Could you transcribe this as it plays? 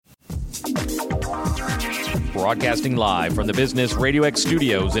Broadcasting live from the Business Radio X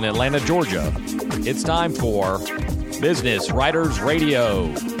studios in Atlanta, Georgia, it's time for Business Writers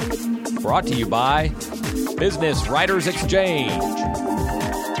Radio. Brought to you by Business Writers Exchange.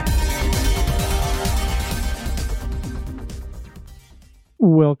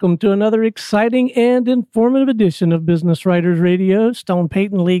 Welcome to another exciting and informative edition of Business Writers Radio. Stone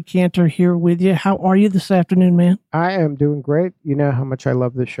Payton, Lee Cantor here with you. How are you this afternoon, man? I am doing great. You know how much I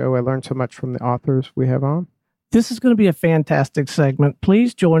love this show. I learned so much from the authors we have on. This is going to be a fantastic segment.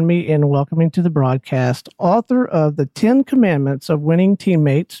 Please join me in welcoming to the broadcast author of The 10 Commandments of Winning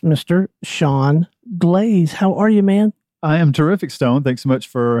Teammates, Mr. Sean Glaze. How are you, man? I am terrific, Stone. Thanks so much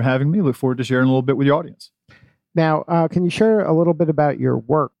for having me. Look forward to sharing a little bit with your audience. Now, can you share a little bit about your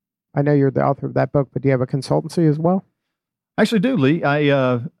work? I know you're the author of that book, but do you have a consultancy as well? I actually do, Lee.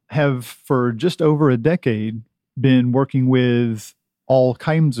 I have for just over a decade been working with all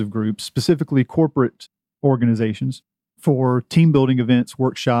kinds of groups, specifically corporate organizations, for team building events,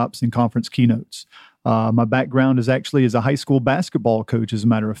 workshops, and conference keynotes. My background is actually as a high school basketball coach, as a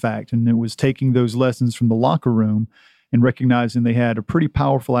matter of fact, and it was taking those lessons from the locker room and recognizing they had a pretty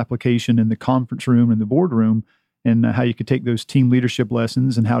powerful application in the conference room and the boardroom, and how you could take those team leadership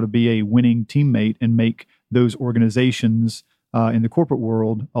lessons and how to be a winning teammate and make those organizations in the corporate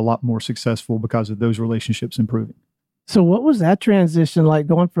world a lot more successful because of those relationships improving. So what was that transition like,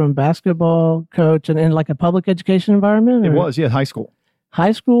 going from basketball coach and in like a public education environment? It was, yeah, high school.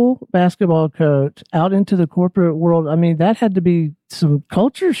 High school basketball coach out into the corporate world. I mean, that had to be some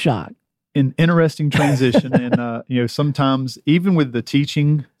culture shock. An interesting transition. And, sometimes even with the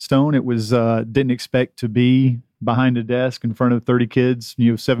teaching, Stone, it was, didn't expect to be behind a desk in front of 30 kids,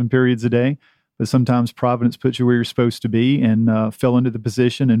 7 periods a day. But sometimes Providence puts you where you're supposed to be, and fell into the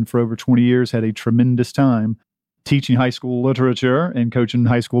position. And for over 20 years, had a tremendous time teaching high school literature and coaching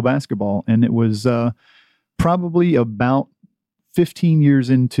high school basketball. And it was probably about 15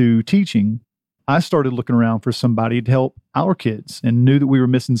 years into teaching, I started looking around for somebody to help our kids, and knew that we were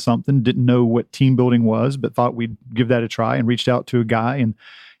missing something, didn't know what team building was, but thought we'd give that a try, and reached out to a guy. And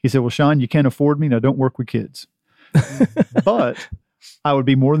he said, well, Sean, you can't afford me. Now, don't work with kids. But I would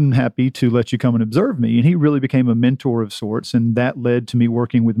be more than happy to let you come and observe me. And he really became a mentor of sorts. And that led to me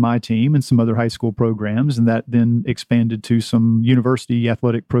working with my team and some other high school programs. And that then expanded to some university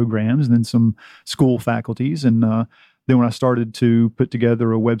athletic programs and then some school faculties. And then when I started to put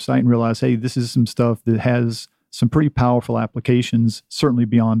together a website and realized, hey, this is some stuff that has some pretty powerful applications, certainly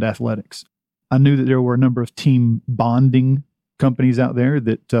beyond athletics. I knew that there were a number of team bonding companies out there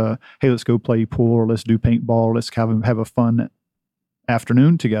that, hey, let's go play pool, or let's do paintball, or let's have a fun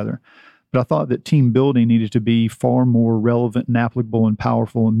afternoon together. But I thought that team building needed to be far more relevant and applicable and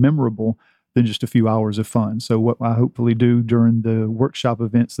powerful and memorable than just a few hours of fun. So what I hopefully do during the workshop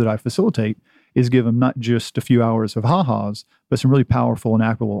events that I facilitate is give them not just a few hours of ha-has, but some really powerful and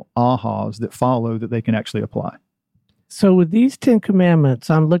applicable ahas that follow that they can actually apply. So with these 10 commandments,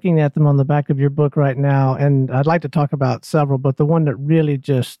 I'm looking at them on the back of your book right now, and I'd like to talk about several, but the one that really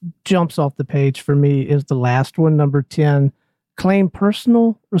just jumps off the page for me is the last one, number 10, claim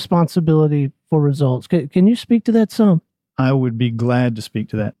personal responsibility for results. Can you speak to that some? I would be glad to speak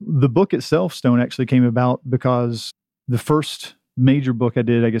to that. The book itself, Stone, actually came about because the first major book I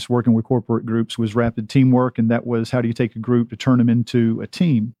did, I guess, working with corporate groups, was Rapid Teamwork, and that was how do you take a group to turn them into a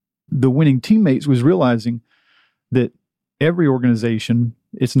team. The Winning Teammates was realizing that every organization,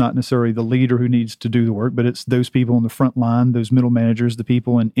 it's not necessarily the leader who needs to do the work, but it's those people on the front line, those middle managers, the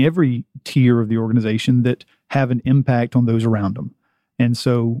people in every tier of the organization that have an impact on those around them. And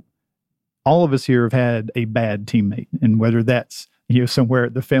so all of us here have had a bad teammate, and whether that's somewhere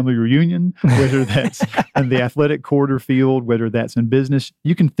at the family reunion, whether that's in the athletic quarter field, whether that's in business,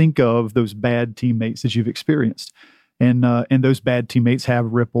 you can think of those bad teammates that you've experienced. And those bad teammates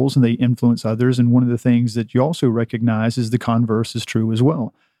have ripples and they influence others. And one of the things that you also recognize is the converse is true as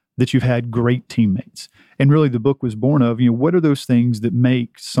well, that you've had great teammates. And really the book was born of, what are those things that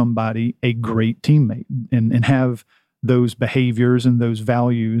make somebody a great teammate, and have those behaviors and those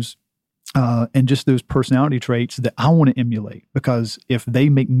values and just those personality traits that I want to emulate, because if they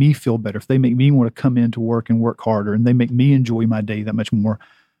make me feel better, if they make me want to come into work and work harder, and they make me enjoy my day that much more,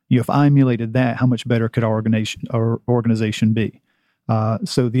 if I emulated that, how much better could our organization be?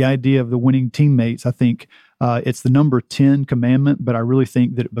 So the idea of the winning teammates, I think it's the number 10 commandment, but I really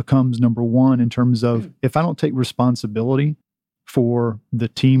think that it becomes number 1 in terms of, if I don't take responsibility for the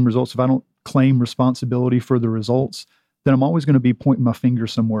team results, if I don't claim responsibility for the results, then I'm always going to be pointing my finger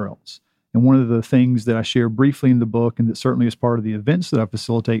somewhere else. And one of the things that I share briefly in the book, and that certainly is part of the events that I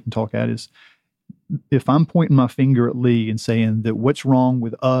facilitate and talk at, is if I'm pointing my finger at Lee and saying that what's wrong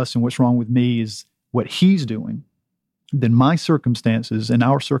with us and what's wrong with me is what he's doing, then my circumstances and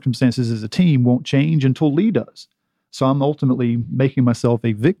our circumstances as a team won't change until Lee does. So I'm ultimately making myself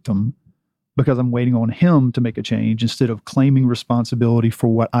a victim because I'm waiting on him to make a change instead of claiming responsibility for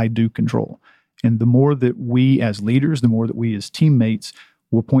what I do control. And the more that we as leaders, the more that we as teammates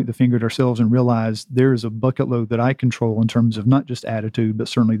will point the finger at ourselves and realize there is a bucket load that I control in terms of not just attitude, but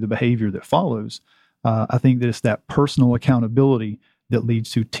certainly the behavior that follows. I think that it's that personal accountability that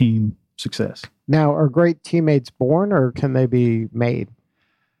leads to team success. Now, are great teammates born or can they be made?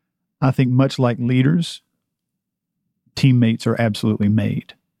 I think much like leaders, teammates are absolutely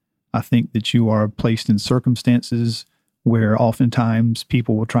made. I think that you are placed in circumstances where oftentimes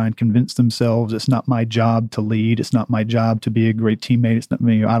people will try and convince themselves it's not my job to lead, it's not my job to be a great teammate, it's not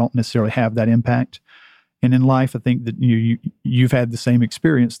me, I don't necessarily have that impact. And in life, I think that you've had the same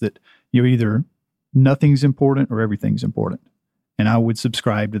experience that either nothing's important or everything's important. And I would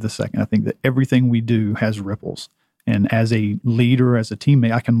subscribe to the second. I think that everything we do has ripples. And as a leader, as a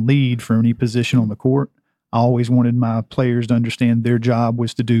teammate, I can lead for any position on the court. I always wanted my players to understand their job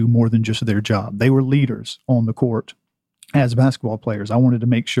was to do more than just their job. They were leaders on the court as basketball players. I wanted to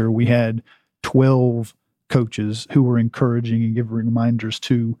make sure we had 12 coaches who were encouraging and giving reminders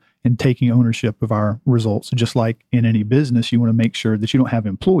to and taking ownership of our results. Just like in any business, you want to make sure that you don't have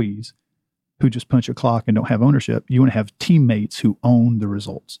employees who just punch a clock and don't have ownership. You want to have teammates who own the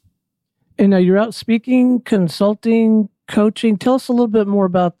results. And now you're out speaking, consulting, coaching. Tell us a little bit more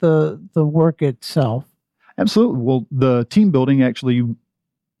about the work itself. Absolutely. Well, the team building actually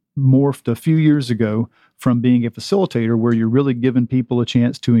morphed a few years ago from being a facilitator where you're really giving people a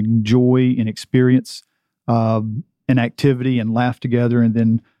chance to enjoy and experience an activity and laugh together and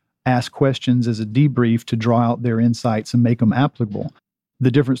then ask questions as a debrief to draw out their insights and make them applicable.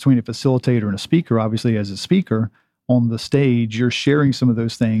 The difference between a facilitator and a speaker, obviously as a speaker on the stage, you're sharing some of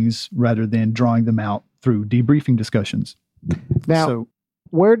those things rather than drawing them out through debriefing discussions. Now,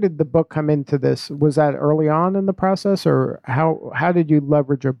 where did the book come into this? Was that early on in the process, or how did you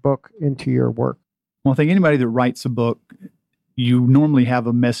leverage a book into your work? Well, I think anybody that writes a book, you normally have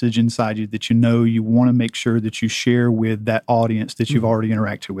a message inside you that you want to make sure that you share with that audience that you've already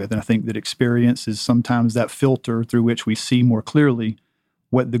interacted with. And I think that experience is sometimes that filter through which we see more clearly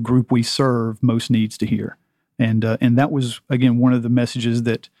what the group we serve most needs to hear. And that was, again, one of the messages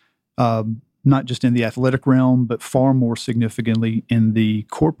that not just in the athletic realm, but far more significantly in the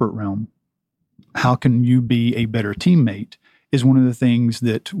corporate realm, how can you be a better teammate is one of the things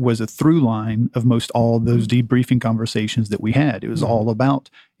that was a through line of most all of those debriefing conversations that we had. It was all about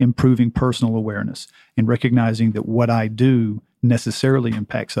improving personal awareness and recognizing that what I do necessarily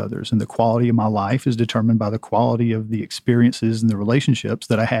impacts others. And the quality of my life is determined by the quality of the experiences and the relationships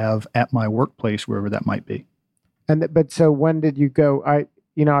that I have at my workplace, wherever that might be. But so when did you go, I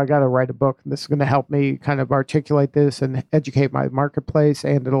got to write a book, and this is going to help me kind of articulate this and educate my marketplace,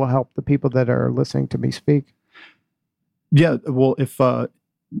 and it'll help the people that are listening to me speak? Yeah, well, if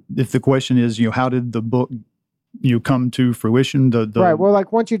the question is, how did the book come to fruition? Right. Well,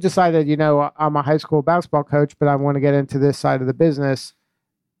 like once you decided, I'm a high school basketball coach, but I want to get into this side of the business,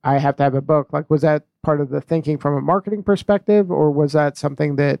 I have to have a book. Like, was that part of the thinking from a marketing perspective, or was that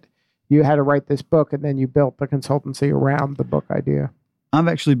something that you had to write this book and then you built the consultancy around the book idea? I've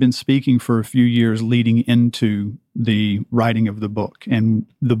actually been speaking for a few years leading into the writing of the book. And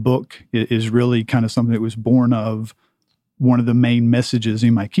the book is really kind of something that was born of one of the main messages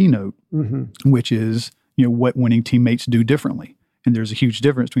in my keynote, which is, what winning teammates do differently. And there's a huge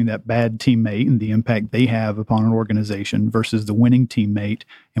difference between that bad teammate and the impact they have upon an organization versus the winning teammate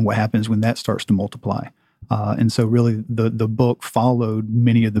and what happens when that starts to multiply. And so really the book followed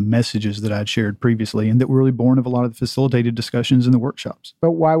many of the messages that I'd shared previously and that were really born of a lot of the facilitated discussions in the workshops.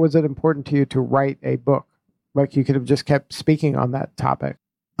 But why was it important to you to write a book? Like you could have just kept speaking on that topic.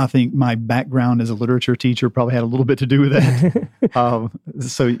 I think my background as a literature teacher probably had a little bit to do with that.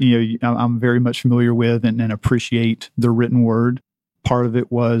 So, I'm very much familiar with and appreciate the written word. Part of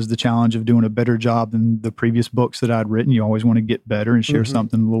it was the challenge of doing a better job than the previous books that I'd written. You always want to get better and share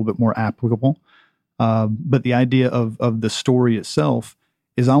something a little bit more applicable. But the idea of the story itself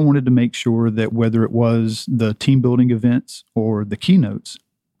is I wanted to make sure that whether it was the team building events or the keynotes,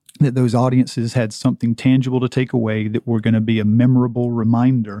 that those audiences had something tangible to take away that were going to be a memorable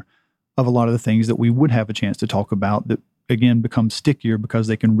reminder of a lot of the things that we would have a chance to talk about that, again, become stickier because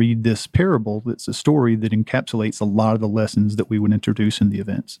they can read this parable that's a story that encapsulates a lot of the lessons that we would introduce in the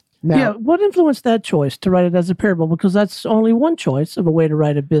events. Now, what influenced that choice to write it as a parable? Because that's only one choice of a way to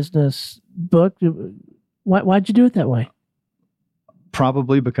write a business book. Why'd you do it that way?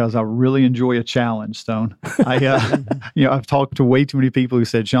 Probably because I really enjoy a challenge, Stone. I've talked to way too many people who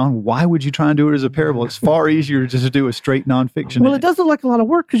said, Sean, why would you try and do it as a parable? It's far easier just to do a straight nonfiction. Well, it does look like a lot of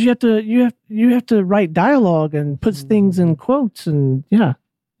work because you have to write dialogue and put things in quotes and yeah.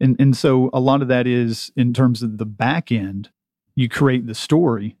 And so a lot of that is in terms of the back end, you create the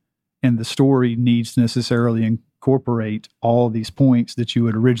story, and the story needs to necessarily incorporate all these points that you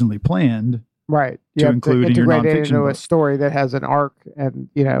had originally planned. Right. To include in your nonfiction it into book. A story that has an arc and,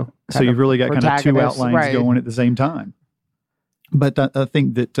 so you've really got kind of two outlines going at the same time. But I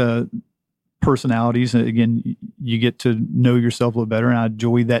think that personalities, again, you get to know yourself a little better, and I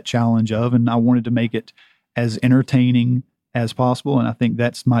enjoy that challenge and I wanted to make it as entertaining as possible. And I think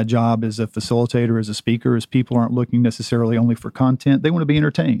that's my job as a facilitator, as a speaker, is people aren't looking necessarily only for content. They want to be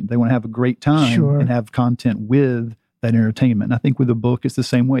entertained. They want to have a great time and have content with that entertainment. And I think with a book, it's the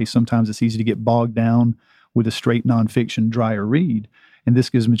same way. Sometimes it's easy to get bogged down with a straight nonfiction, drier read. And this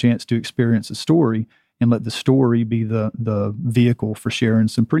gives them a chance to experience a story and let the story be the vehicle for sharing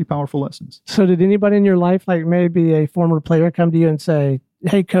some pretty powerful lessons. So did anybody in your life, like maybe a former player, come to you and say,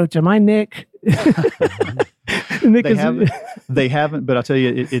 hey, coach, am I Nick? Nick they haven't, but I'll tell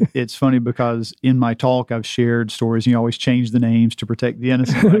you, it's funny because in my talk, I've shared stories. You always change the names to protect the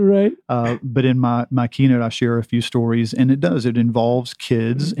innocent. Right? Right. But in my keynote, I share a few stories, and it involves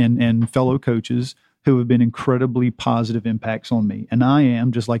kids and fellow coaches who have been incredibly positive impacts on me. And I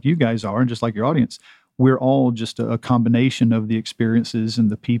am, just like you guys are, and just like your audience, we're all just a combination of the experiences and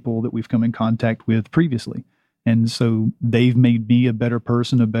the people that we've come in contact with previously. And so they've made me a better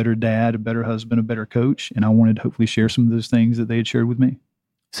person, a better dad, a better husband, a better coach. And I wanted to hopefully share some of those things that they had shared with me.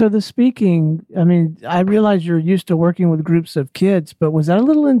 So the speaking, I mean, I realize you're used to working with groups of kids, but was that a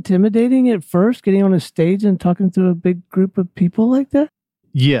little intimidating at first, getting on a stage and talking to a big group of people like that?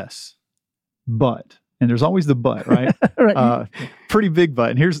 Yes, but, and there's always the but, right? Right. Pretty big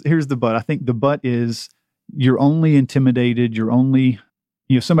but. And here's the but. I think the but is you're only intimidated. You're only,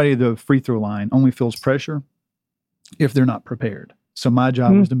 somebody at the free throw line only feels pressure if they're not prepared. So my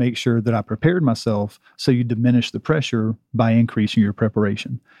job was to make sure that I prepared myself so you diminish the pressure by increasing your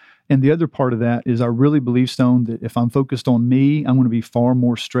preparation. And the other part of that is I really believe, Stone, that if I'm focused on me, I'm going to be far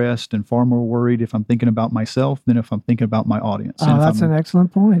more stressed and far more worried if I'm thinking about myself than if I'm thinking about my audience. Oh, that's an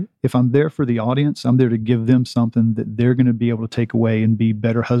excellent point. If I'm there for the audience, I'm there to give them something that they're going to be able to take away and be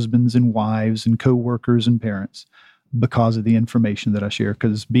better husbands and wives and coworkers and parents because of the information that I share.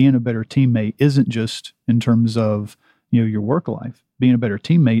 Because being a better teammate isn't just in terms of your work life. Being a better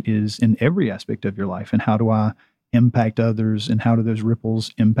teammate is in every aspect of your life. And how do I impact others, and how do those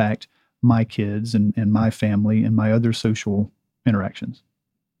ripples impact my kids and my family and my other social interactions?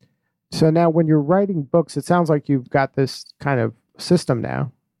 So now when you're writing books, it sounds like you've got this kind of system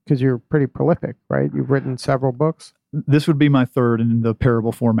now because you're pretty prolific, right? You've written several books. This would be my third in the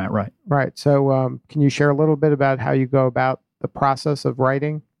parable format, right? Right. So can you share a little bit about how you go about the process of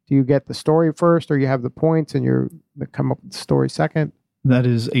writing? Do you get the story first, or you have the points and you come up with the story second? That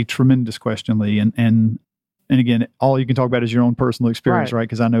is a tremendous question, Lee. And again, all you can talk about is your own personal experience, right?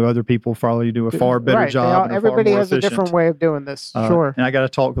 Because I know other people probably do a far better job. Everybody has a different way of doing this. Sure. And I got to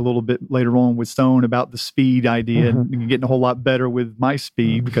talk a little bit later on with Stone about the speed idea and getting a whole lot better with my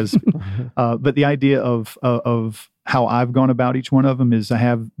speed because, but the idea of how I've gone about each one of them is I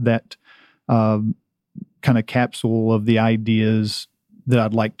have that kind of capsule of the ideas that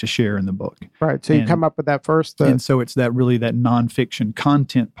I'd like to share in the book. Right. So you come up with that first. And so it's that nonfiction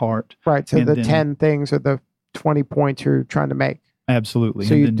content part. Right. So the 10 things or the 20 points you're trying to make. Absolutely.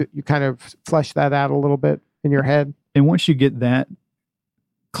 So you kind of flesh that out a little bit in your head. And once you get that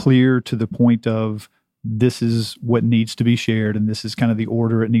clear to the point of this is what needs to be shared and this is kind of the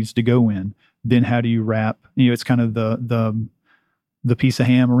order it needs to go in, then how do you wrap? It's kind of the piece of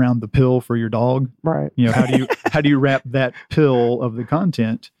ham around the pill for your dog. Right. How do you wrap that pill of the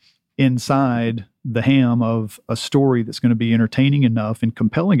content inside the ham of a story that's going to be entertaining enough and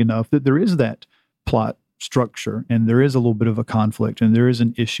compelling enough that there is that plot structure and there is a little bit of a conflict and there is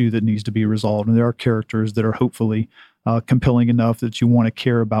an issue that needs to be resolved and there are characters that are hopefully compelling enough that you want to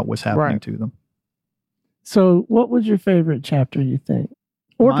care about what's happening to them. So what was your favorite chapter, you think?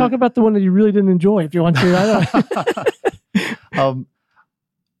 Or talk about the one that you really didn't enjoy if you want to.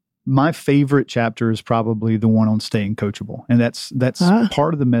 My favorite chapter is probably the one on staying coachable. And that's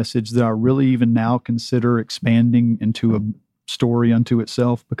part of the message that I really even now consider expanding into a story unto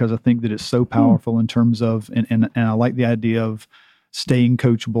itself, because I think that it's so powerful in terms of, and I like the idea of staying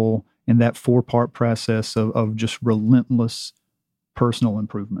coachable and that 4-part process of just relentless personal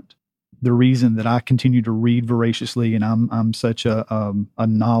improvement. The reason that I continue to read voraciously and I'm such a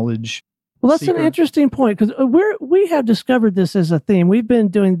knowledge Well, that's seeker. an interesting point because we have discovered this as a theme. We've been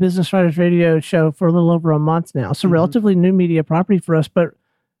doing Business Writers Radio show for a little over a month now, so relatively new media property for us. But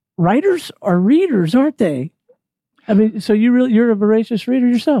writers are readers, aren't they? I mean, so you're a voracious reader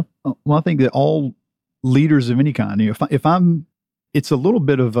yourself. Well, I think that all leaders of any kind, if I'm, it's a little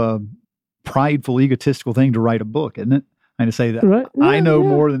bit of a prideful, egotistical thing to write a book, isn't it? And to say that right. I know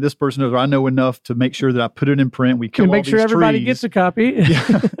more than this person knows, or I know enough to make sure that I put it in print. We kill all make sure these everybody trees gets a copy,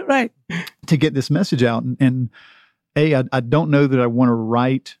 right? To get this message out. And I don't know that I want to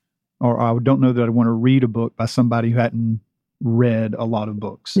write, or I don't know that I want to read a book by somebody who hadn't read a lot of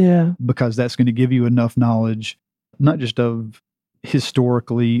books. Yeah, because that's going to give you enough knowledge, not just of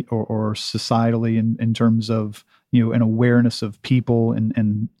historically or societally in terms of an awareness of people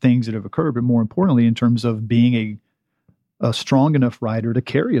and things that have occurred, but more importantly in terms of being a strong enough writer to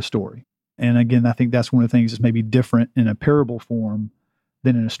carry a story. And again, I think that's one of the things that's maybe different in a parable form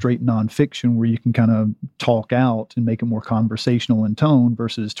than in a straight nonfiction, where you can kind of talk out and make it more conversational in tone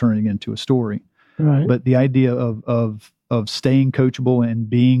versus turning it into a story. Right. But the idea of staying coachable and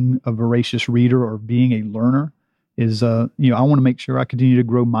being a voracious reader or being a learner is, I want to make sure I continue to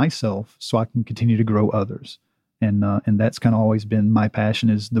grow myself so I can continue to grow others. And that's kind of always been my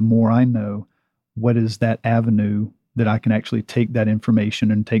passion, is the more I know, what is that avenue that I can actually take that information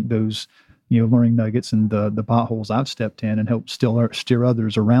and take those, learning nuggets and the potholes I've stepped in and help steer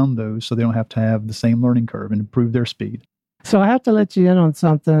others around those so they don't have to have the same learning curve and improve their speed. So I have to let you in on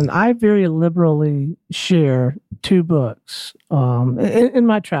something. I very liberally share 2 books in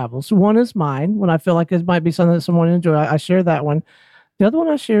my travels. One is mine, when I feel like it might be something that someone enjoy. I share that one. The other one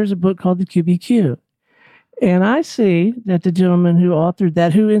I share is a book called The QBQ. And I see that the gentleman who authored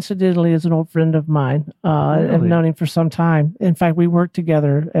that, who incidentally is an old friend of mine, I've known him for some time. In fact, we worked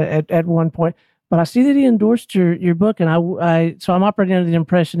together at one point. But I see that he endorsed your book, and so I'm operating under the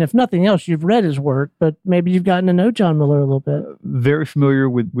impression, if nothing else, you've read his work, but maybe you've gotten to know John Miller a little bit. Very familiar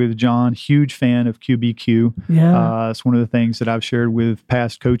with John, huge fan of QBQ. Yeah. It's one of the things that I've shared with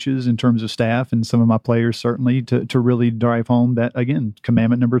past coaches in terms of staff and some of my players, certainly, to really drive home that, again,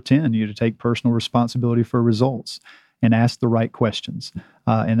 commandment number 10, to take personal responsibility for results and ask the right questions.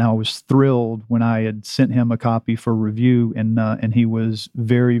 And I was thrilled when I had sent him a copy for review, and he was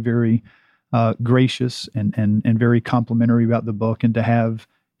very, very gracious and very complimentary about the book, and to have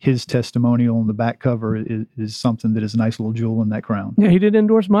his testimonial on the back cover is something that is a nice little jewel in that crown. Yeah, he did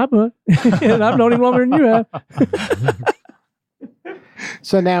endorse my book, and I've known him longer than you have.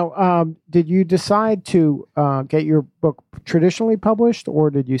 So now, did you decide to get your book traditionally published, or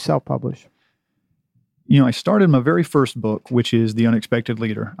did you self-publish? I started my very first book, which is The Unexpected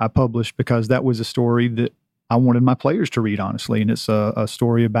Leader. I published because that was a story that I wanted my players to read, honestly. And it's a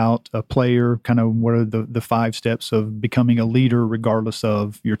story about a player, kind of what are the 5 steps of becoming a leader regardless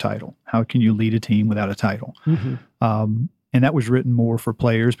of your title. How can you lead a team without a title? Mm-hmm. And that was written more for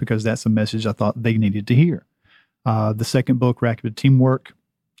players because that's a message I thought they needed to hear. The second book, Rapid Teamwork,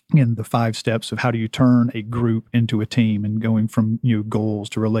 and the 5 steps of how do you turn a group into a team, and going from goals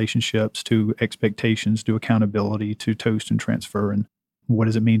to relationships to expectations to accountability to toast and transfer, and what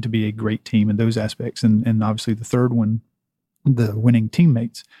does it mean to be a great team in those aspects? And obviously the third one, the winning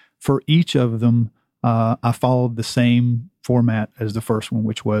teammates. For each of them, I followed the same format as the first one,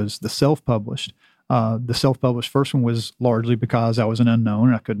 which was the self-published. The self-published first one was largely because I was an unknown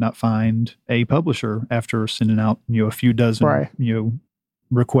and I could not find a publisher after sending out a few dozen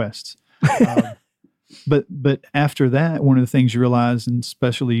requests. But after that, one of the things you realize, and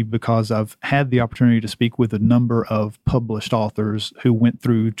especially because I've had the opportunity to speak with a number of published authors who went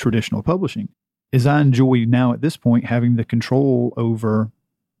through traditional publishing, is I enjoy now at this point having the control over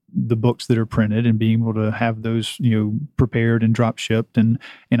the books that are printed and being able to have those prepared and drop shipped, and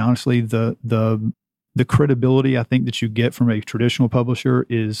honestly the credibility I think that you get from a traditional publisher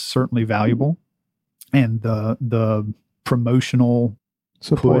is certainly valuable, and the promotional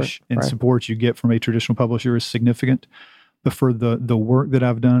push and support you get from a traditional publisher is significant. But for the work that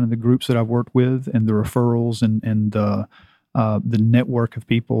I've done and the groups that I've worked with and the referrals and the network of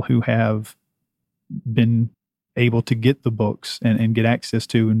people who have been able to get the books and get access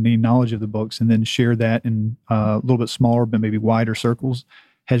to and need knowledge of the books and then share that in a little bit smaller but maybe wider circles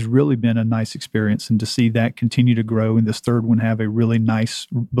has really been a nice experience. And to see that continue to grow, and this third one have a really nice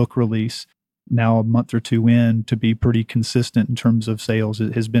book release now a month or 2 in, to be pretty consistent in terms of sales,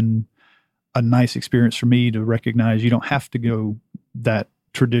 it has been a nice experience for me to recognize you don't have to go that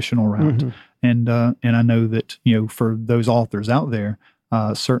traditional route. Mm-hmm. And I know that, for those authors out there,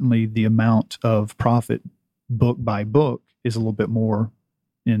 certainly the amount of profit book by book is a little bit more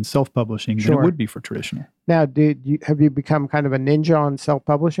in self-publishing than Sure. it would be for traditional. Now, have you become kind of a ninja on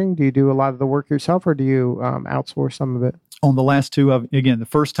self-publishing? Do you do a lot of the work yourself, or do you outsource some of it? On the last two, again, the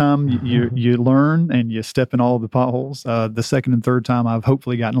first time you learn and you step in all of the potholes. The second and third time, I've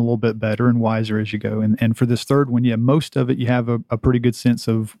hopefully gotten a little bit better and wiser as you go. And for this third one, most of it, you have a pretty good sense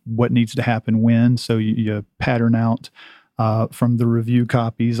of what needs to happen when. So you pattern out from the review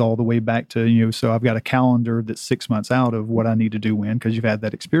copies all the way back to, so I've got a calendar that's 6 months out of what I need to do when, because you've had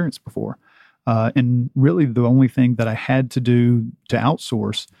that experience before. And really the only thing that I had to do to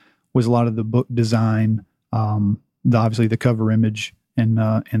outsource was a lot of the book design, obviously the cover image, and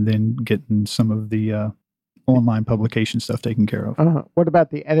then getting some of the online publication stuff taken care of. What about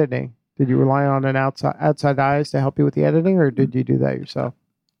the editing? Did you rely on an outside eyes to help you with the editing, or did you do that yourself?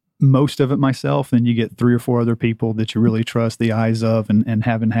 Most of it myself. Then you get 3 or 4 other people that you really trust the eyes of, and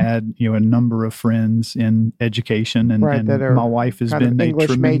having had a number of friends in education, and my wife has been English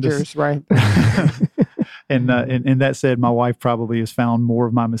a tremendous majors, right? and that said, my wife probably has found more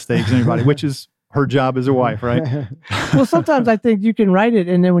of my mistakes than anybody, which is her job as a wife, right? Well, sometimes I think you can write it,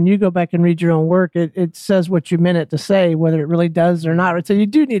 and then when you go back and read your own work, it says what you meant it to say, whether it really does or not. So you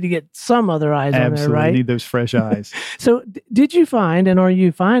do need to get some other eyes on there, right? Need those fresh eyes. So did you find, and are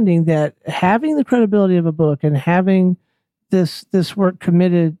you finding, that having the credibility of a book and having this work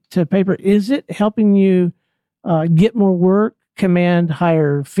committed to paper, is it helping you get more work, command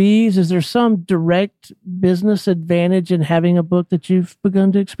higher fees? Is there some direct business advantage in having a book that you've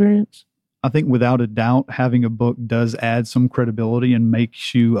begun to experience? I think without a doubt, having a book does add some credibility and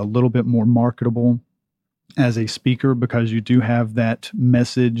makes you a little bit more marketable as a speaker, because you do have that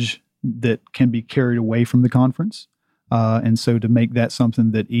message that can be carried away from the conference. And so to make that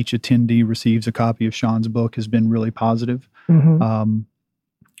something that each attendee receives a copy of Sean's book has been really positive. Mm-hmm.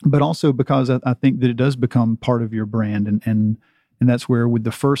 But also because I think that it does become part of your brand. And that's where with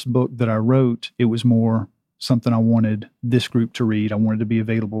the first book that I wrote, it was more something I wanted this group to read. I wanted to be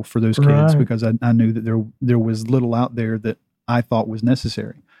available for those kids, because I knew that there was little out there that I thought was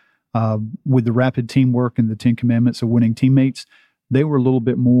necessary. With the rapid teamwork and the 10 Commandments of Winning Teammates, they were a little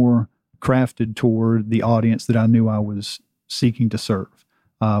bit more crafted toward the audience that I knew I was seeking to serve.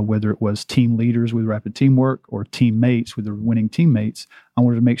 Whether it was team leaders with rapid teamwork or teammates with the winning teammates, I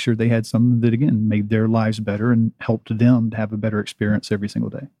wanted to make sure they had something that, again, made their lives better and helped them to have a better experience every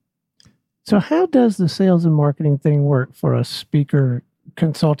single day. So how does the sales and marketing thing work for a speaker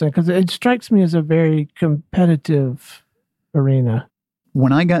consultant? Because it strikes me as a very competitive arena.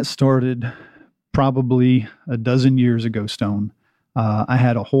 When I got started, probably a dozen years ago, Stone, I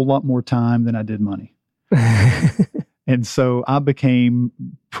had a whole lot more time than I did money. And so I became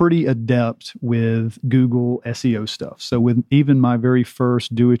pretty adept with Google SEO stuff. So with even my very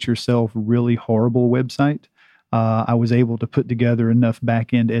first do-it-yourself, really horrible website, I was able to put together enough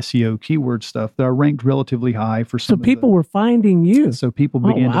back-end SEO keyword stuff that I ranked relatively high for some. So people were finding you. So people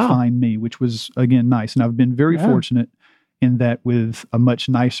began to find me, which was, again, nice. And I've been very fortunate in that with a much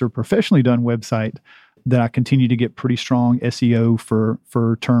nicer, professionally done website, that I continue to get pretty strong SEO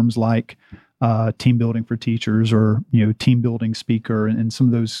for terms like team building for teachers, or team building speaker, and some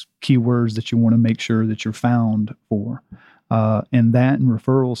of those keywords that you want to make sure that you're found for. And that and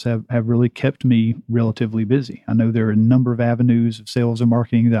referrals have really kept me relatively busy. I know there are a number of avenues of sales and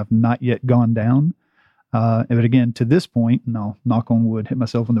marketing that I've not yet gone down. But again, to this point, and I'll knock on wood, hit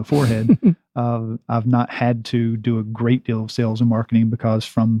myself on the forehead, I've not had to do a great deal of sales and marketing, because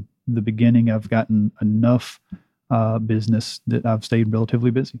from the beginning, I've gotten enough business that I've stayed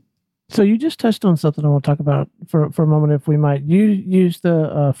relatively busy. So you just touched on something I want to talk about for a moment, if we might. You use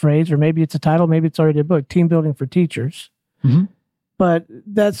the phrase, or maybe it's a title, maybe it's already a book, Team Building for Teachers. Mm-hmm. But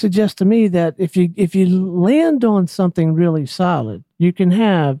that suggests to me that if you land on something really solid, you can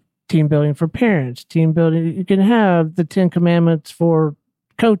have team building for parents, team building, you can have the 10 Commandments for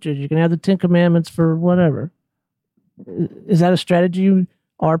coaches, you can have the 10 Commandments for whatever. Is that a strategy you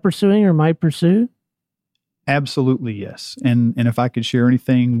are pursuing or might pursue? Absolutely, yes. And if I could share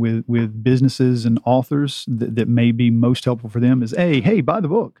anything with businesses and authors that may be most helpful for them is, hey, buy the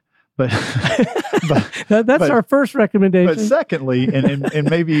book. But that's our first recommendation. But secondly, and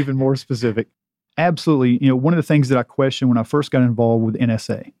maybe even more specific, absolutely, one of the things that I questioned when I first got involved with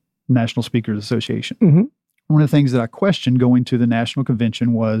NSA, National Speakers Association, mm-hmm. One of the things that I questioned going to the national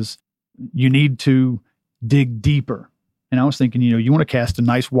convention was, you need to dig deeper. And I was thinking, you want to cast a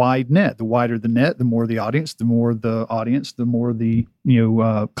nice wide net. The wider the net, the more the audience, the more the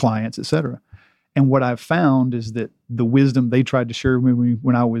clients, et cetera. And what I've found is that the wisdom they tried to share with me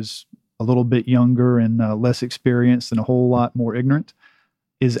when I was a little bit younger and less experienced and a whole lot more ignorant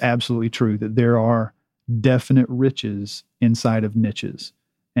is absolutely true, that there are definite riches inside of niches.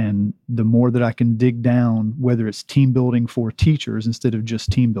 And the more that I can dig down, whether it's team building for teachers instead of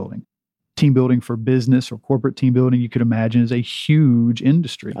just team building for business or corporate team building, you could imagine is a huge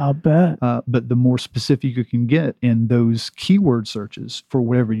industry. I'll bet. But the more specific you can get in those keyword searches for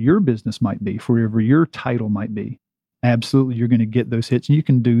whatever your business might be, for whatever your title might be, absolutely, you're going to get those hits. And you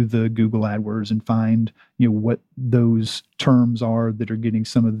can do the Google AdWords and find, what those terms are that are getting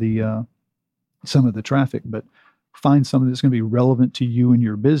some of the traffic. But find something that's going to be relevant to you and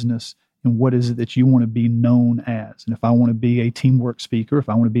your business, and what is it that you want to be known as. And if I want to be a teamwork speaker, if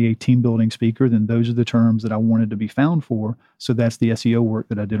I want to be a team building speaker, then those are the terms that I wanted to be found for. So that's the SEO work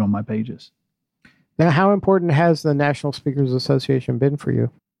that I did on my pages. Now, how important has the National Speakers Association been for you?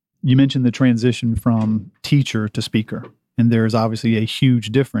 You mentioned the transition from teacher to speaker, and there's obviously a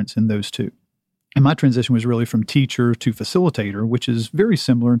huge difference in those two. And my transition was really from teacher to facilitator, which is very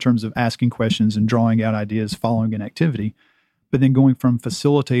similar in terms of asking questions and drawing out ideas following an activity. But then going from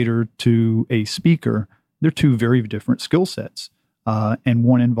facilitator to a speaker, they're two very different skill sets. And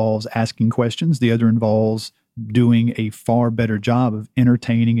one involves asking questions. The other involves doing a far better job of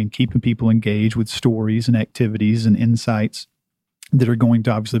entertaining and keeping people engaged with stories and activities and insights that are going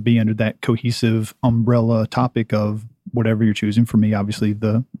to obviously be under that cohesive umbrella topic of whatever you're choosing. For me, obviously,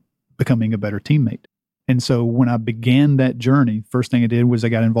 the becoming a better teammate. And so when I began that journey, first thing I did was I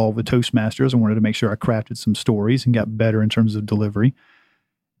got involved with Toastmasters. I wanted to make sure I crafted some stories and got better in terms of delivery.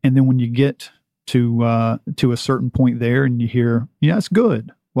 And then when you get to a certain point there and you hear, it's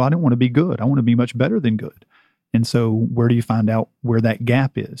good. Well, I don't want to be good. I want to be much better than good. And so where do you find out where that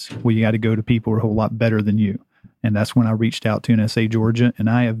gap is? Well, you got to go to people who are a whole lot better than you. And that's when I reached out to NSA Georgia, and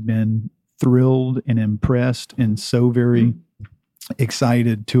I have been thrilled and impressed and so very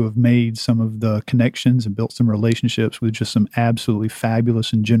excited to have made some of the connections and built some relationships with just some absolutely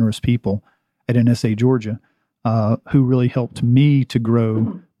fabulous and generous people at NSA Georgia, who really helped me to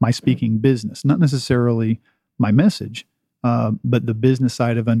grow my speaking business. Not necessarily my message, but the business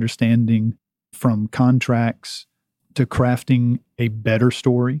side of understanding, from contracts to crafting a better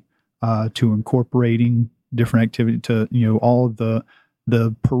story, to incorporating different activity, to all of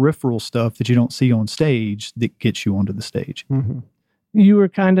the peripheral stuff that you don't see on stage that gets you onto the stage. Mm-hmm. You were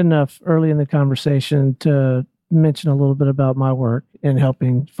kind enough early in the conversation to mention a little bit about my work in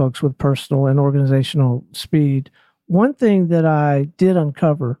helping folks with personal and organizational speed. One thing that I did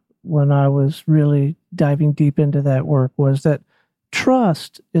uncover when I was really diving deep into that work was that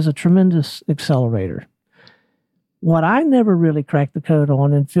trust is a tremendous accelerator. What I never really cracked the code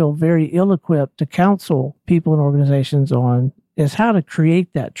on and feel very ill-equipped to counsel people and organizations on is how to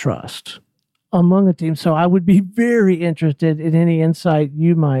create that trust among a team. So I would be very interested in any insight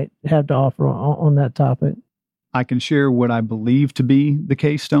you might have to offer on that topic. I can share what I believe to be the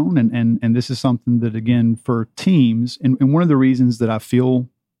case, Stone, and this is something that, again, for teams, and one of the reasons that I feel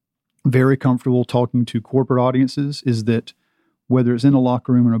very comfortable talking to corporate audiences is that whether it's in a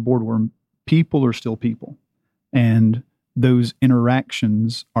locker room or a boardroom, people are still people. And those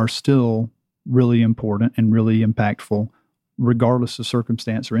interactions are still really important and really impactful, regardless of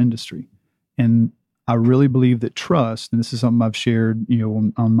circumstance or industry. And I really believe that trust, and this is something I've shared,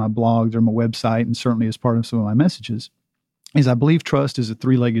 on my blogs or my website, and certainly as part of some of my messages, is I believe trust is a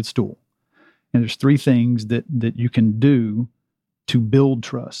three-legged stool. And there's three things that you can do to build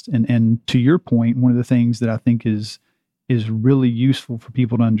trust. And to your point, one of the things that I think is really useful for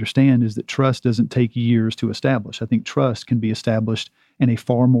people to understand is that trust doesn't take years to establish. I think trust can be established in a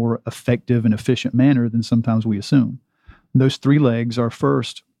far more effective and efficient manner than sometimes we assume. And those three legs are,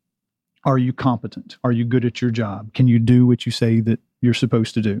 first, are you competent? Are you good at your job? Can you do what you say that you're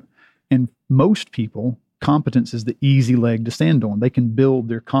supposed to do? And most people, competence is the easy leg to stand on. They can build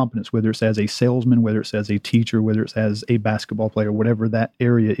their competence, whether it's as a salesman, whether it's as a teacher, whether it's as a basketball player, whatever that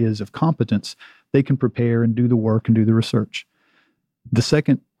area is of competence, they can prepare and do the work and do the research. The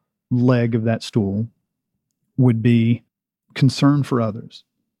second leg of that stool would be concern for others.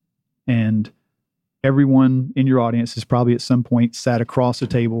 And everyone in your audience has probably at some point sat across a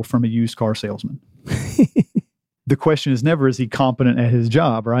table from a used car salesman. The question is never, is he competent at his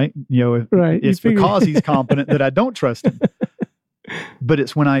job, right? It's because he's competent that I don't trust him. But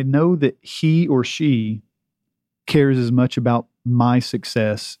it's when I know that he or she cares as much about my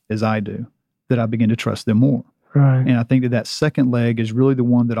success as I do that I begin to trust them more. Right. And I think that second leg is really the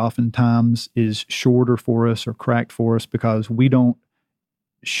one that oftentimes is shorter for us or cracked for us because we don't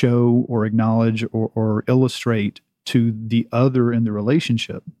show or acknowledge or illustrate to the other in the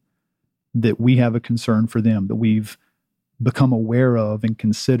relationship that we have a concern for them, that we've become aware of and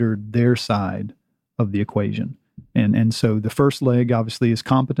considered their side of the equation. And so the first leg obviously is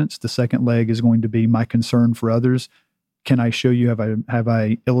competence. The second leg is going to be my concern for others. can I show you, have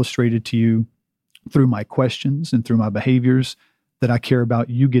I illustrated to you through my questions and through my behaviors that I care about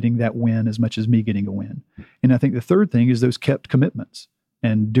you getting that win as much as me getting a win? And I think the third thing is those kept commitments.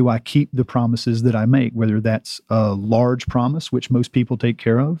 And do I keep the promises that I make, whether that's a large promise, which most people take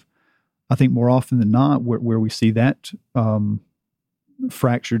care of? I think more often than not, where we see that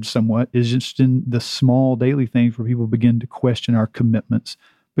fractured somewhat is just in the small daily things where people begin to question our commitments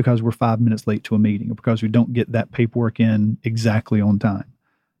because we're 5 minutes late to a meeting or because we don't get that paperwork in exactly on time.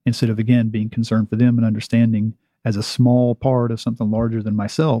 Instead of, again, being concerned for them and understanding as a small part of something larger than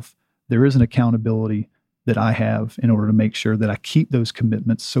myself, there is an accountability that I have in order to make sure that I keep those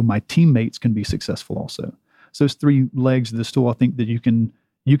commitments so my teammates can be successful also. So those three legs of the stool, I think that you can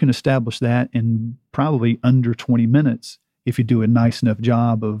establish that in probably under 20 minutes if you do a nice enough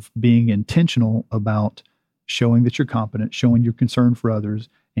job of being intentional about showing that you're competent, showing your concern for others,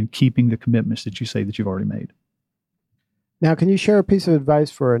 and keeping the commitments that you say that you've already made. Now, can you share a piece of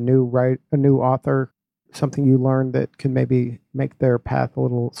advice for a new author, something you learned that can maybe make their path a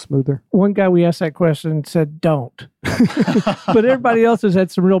little smoother? One guy we asked that question said, don't. But everybody else has had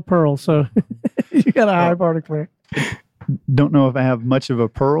some real pearls, so you got a high bar to clear. Don't know if I have much of a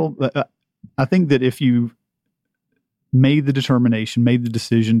pearl, but I think that if you made the determination, made the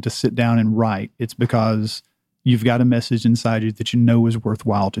decision to sit down and write, it's because you've got a message inside you that you know is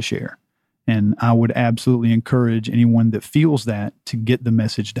worthwhile to share. And I would absolutely encourage anyone that feels that to get the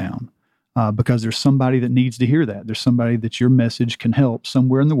message down because there's somebody that needs to hear that. There's somebody that your message can help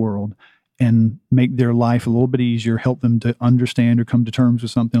somewhere in the world and make their life a little bit easier, help them to understand or come to terms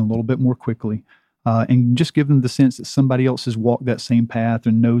with something a little bit more quickly. And just give them the sense that somebody else has walked that same path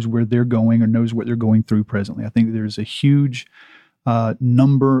and knows where they're going or knows what they're going through presently. I think there's a huge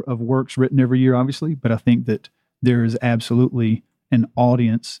number of works written every year, obviously, but I think that there is absolutely an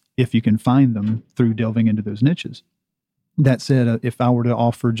audience if you can find them through delving into those niches. That said, if I were to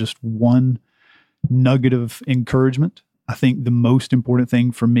offer just one nugget of encouragement, I think the most important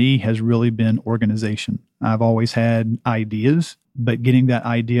thing for me has really been organization. I've always had ideas, but getting that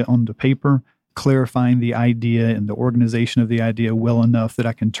idea onto paper, clarifying the idea and the organization of the idea well enough that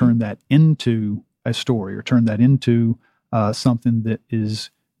I can turn that into a story or turn that into something that is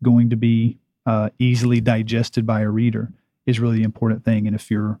going to be easily digested by a reader is really the important thing. And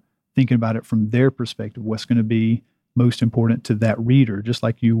if you're thinking about it from their perspective, what's going to be most important to that reader, just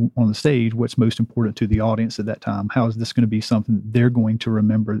like you on the stage, what's most important to the audience at that time? How is this going to be something that they're going to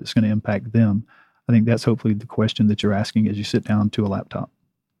remember that's going to impact them? I think that's hopefully the question that you're asking as you sit down to a laptop.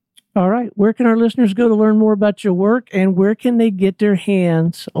 All right. Where can our listeners go to learn more about your work, and where can they get their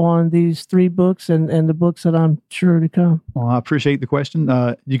hands on these 3 books and the books that I'm sure to come? Well, I appreciate the question.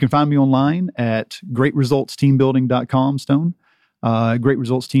 You can find me online at greatresultsteambuilding.com, Stone. Great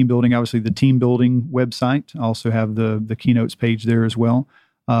Results Team Building, obviously the team building website. I also have the keynotes page there as well.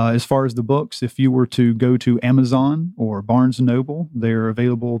 As far as the books, if you were to go to Amazon or Barnes & Noble, they're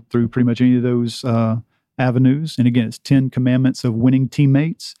available through pretty much any of those avenues. And again, it's 10 Commandments of Winning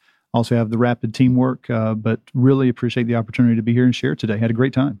Teammates. Also have the Rapid Teamwork, but really appreciate the opportunity to be here and share today. Had a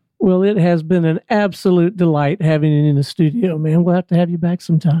great time. Well, it has been an absolute delight having you in the studio, man. We'll have to have you back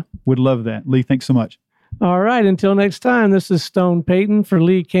sometime. Would love that. Lee, thanks so much. All right. Until next time, this is Stone Payton for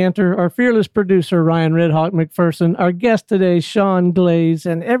Lee Cantor, our fearless producer, Ryan Redhawk McPherson, our guest today, Sean Glaze,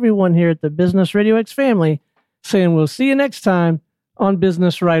 and everyone here at the Business Radio X family saying we'll see you next time on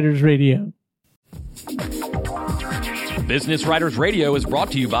Business Writers Radio. Business Writers Radio is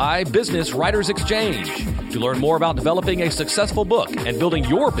brought to you by Business Writers Exchange. To learn more about developing a successful book and building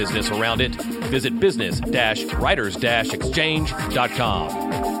your business around it, visit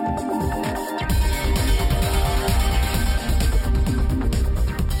business-writers-exchange.com.